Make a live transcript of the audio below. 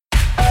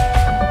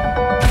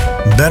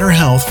better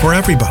health for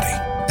everybody,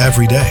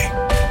 every day.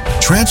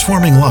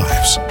 Transforming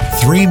lives,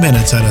 3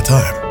 minutes at a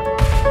time.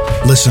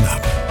 Listen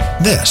up.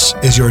 This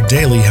is your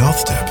daily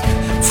health tip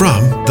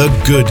from The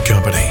Good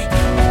Company.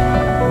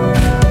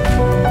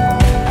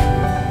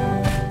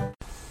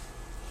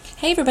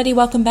 Hey everybody,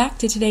 welcome back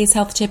to today's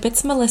health tip.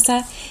 It's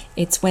Melissa.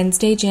 It's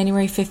Wednesday,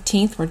 January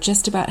 15th. We're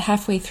just about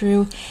halfway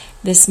through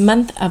this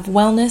month of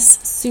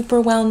wellness,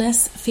 super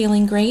wellness,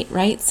 feeling great,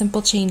 right?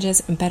 Simple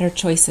changes and better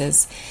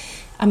choices.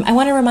 I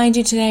want to remind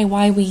you today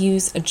why we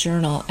use a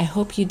journal. I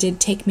hope you did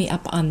take me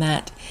up on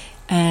that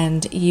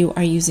and you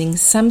are using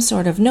some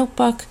sort of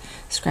notebook,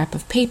 scrap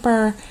of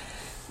paper,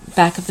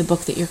 back of the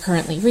book that you're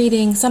currently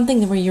reading,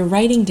 something where you're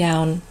writing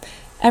down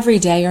every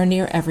day or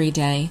near every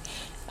day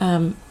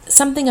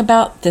something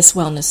about this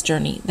wellness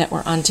journey that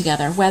we're on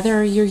together,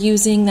 whether you're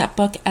using that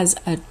book as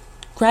a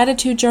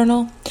gratitude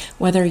journal,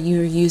 whether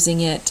you're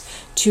using it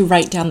to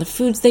write down the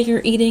foods that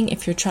you're eating.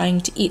 If you're trying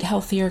to eat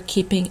healthier,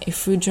 keeping a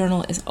food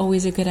journal is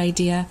always a good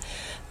idea.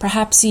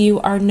 Perhaps you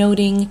are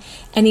noting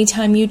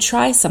anytime you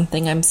try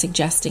something I'm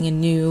suggesting, a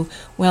new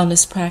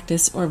wellness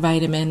practice or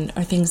vitamin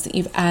or things that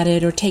you've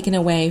added or taken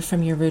away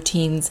from your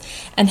routines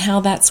and how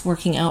that's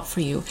working out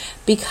for you.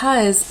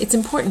 Because it's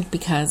important,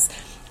 because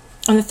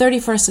on the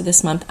 31st of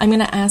this month, I'm going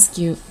to ask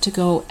you to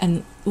go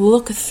and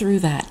look through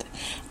that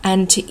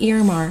and to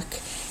earmark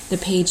the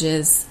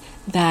pages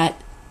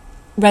that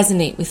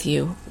resonate with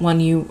you when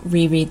you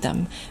reread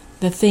them,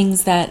 the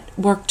things that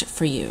worked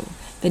for you,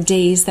 the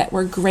days that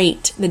were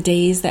great, the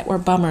days that were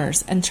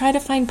bummers, and try to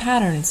find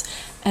patterns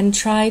and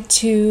try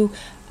to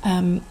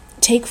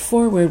take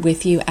forward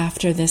with you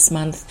after this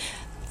month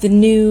the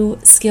new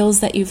skills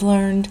that you've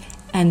learned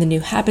and the new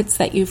habits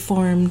that you've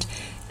formed.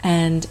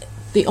 And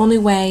the only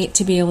way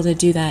to be able to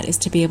do that is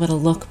to be able to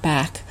look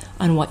back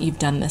on what you've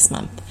done this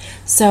month.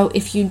 So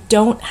if you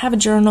don't have a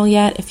journal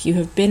yet, if you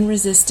have been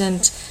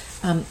resistant,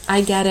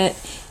 I get it.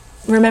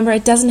 Remember,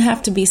 it doesn't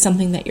have to be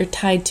something that you're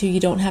tied to. You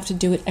don't have to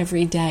do it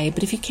every day.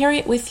 But if you carry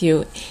it with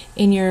you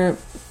in your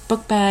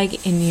book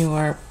bag, in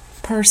your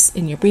purse,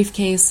 in your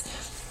briefcase,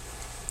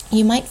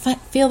 you might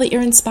feel that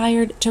you're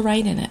inspired to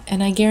write in it.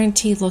 And I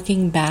guarantee,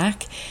 looking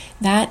back,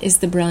 that is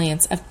the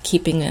brilliance of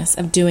keeping this,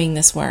 of doing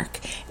this work,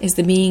 is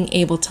the being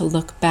able to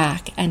look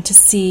back and to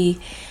see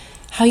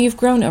how you've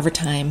grown over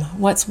time,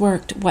 what's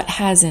worked, what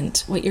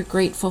hasn't, what you're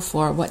grateful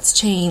for, what's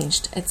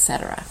changed,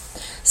 etc.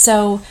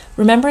 So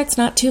remember, it's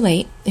not too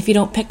late. If you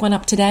don't pick one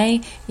up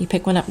today, you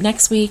pick one up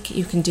next week.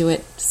 You can do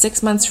it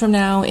 6 months from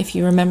now if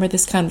you remember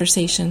this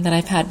conversation that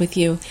I've had with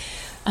you.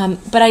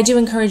 But I do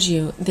encourage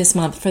you this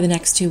month, for the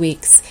next 2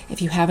 weeks,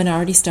 if you haven't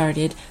already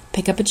started,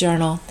 pick up a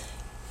journal,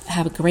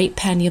 have a great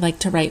pen you like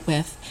to write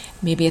with,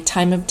 maybe a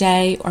time of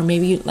day, or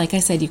maybe, like I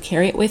said, you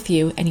carry it with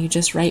you and you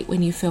just write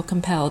when you feel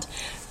compelled.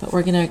 But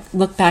we're going to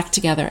look back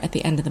together at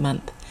the end of the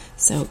month.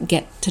 So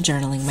get to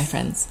journaling, my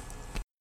friends.